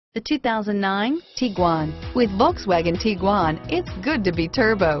The 2009 Tiguan. With Volkswagen Tiguan, it's good to be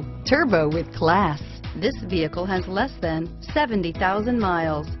turbo. Turbo with class. This vehicle has less than 70,000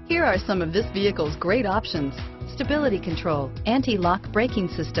 miles. Here are some of this vehicle's great options: stability control, anti-lock braking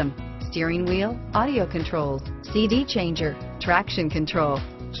system, steering wheel audio controls, CD changer, traction control,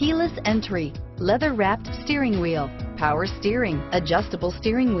 keyless entry, leather-wrapped steering wheel, power steering, adjustable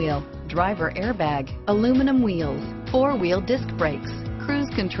steering wheel, driver airbag, aluminum wheels, four-wheel disc brakes, cruise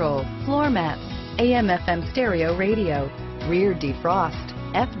control, floor mats, AM/FM stereo radio, rear defrost,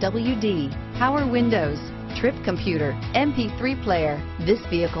 FWD, power windows, trip computer, MP3 player. This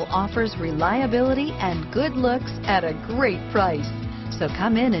vehicle offers reliability and good looks at a great price. So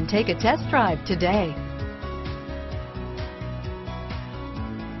come in and take a test drive today.